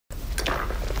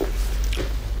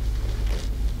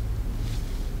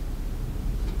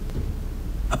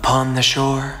Upon the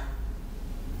shore,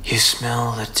 you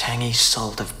smell the tangy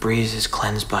salt of breezes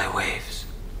cleansed by waves.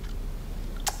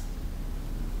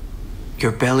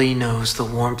 Your belly knows the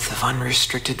warmth of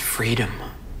unrestricted freedom.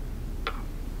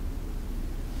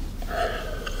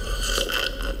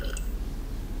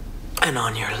 And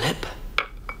on your lip,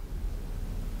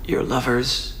 your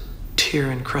lover's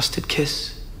tear-encrusted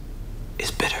kiss is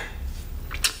bitter.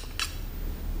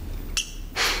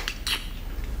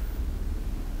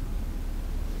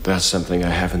 That's something I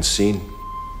haven't seen.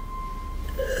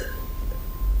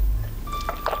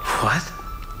 What?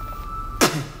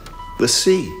 The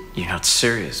sea. You're not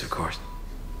serious, of course.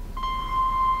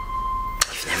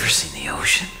 You've never seen the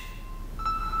ocean?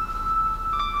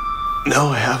 No,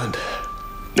 I haven't.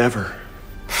 Never.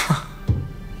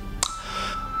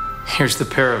 Here's the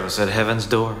pair of us at heaven's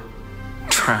door,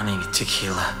 drowning in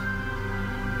tequila.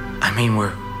 I mean,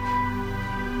 we're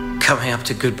coming up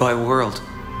to goodbye world.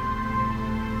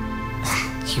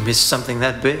 You missed something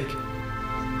that big.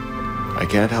 I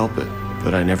can't help it,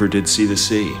 but I never did see the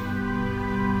sea.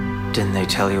 Didn't they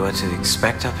tell you what to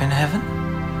expect up in heaven?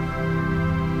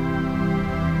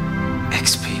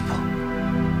 Ex-people.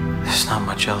 There's not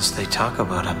much else they talk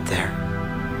about up there,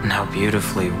 and how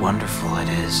beautifully wonderful it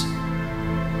is.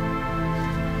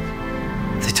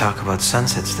 They talk about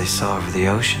sunsets they saw over the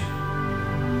ocean.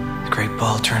 The great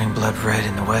ball turning blood red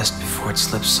in the west before it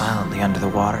slips silently under the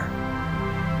water.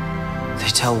 They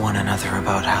tell one another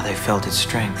about how they felt its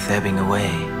strength ebbing away,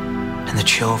 and the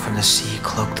chill from the sea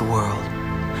cloaked the world,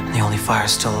 and the only fire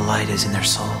still alight is in their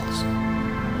souls.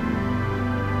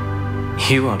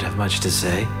 You won't have much to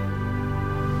say.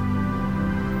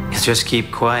 You'll just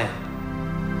keep quiet,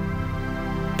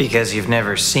 because you've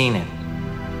never seen it.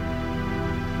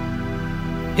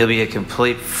 You'll be a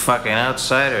complete fucking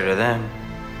outsider to them.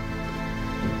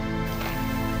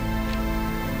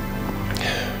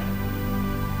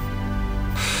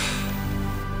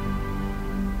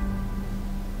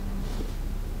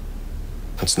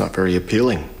 That's not very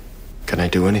appealing. Can I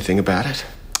do anything about it?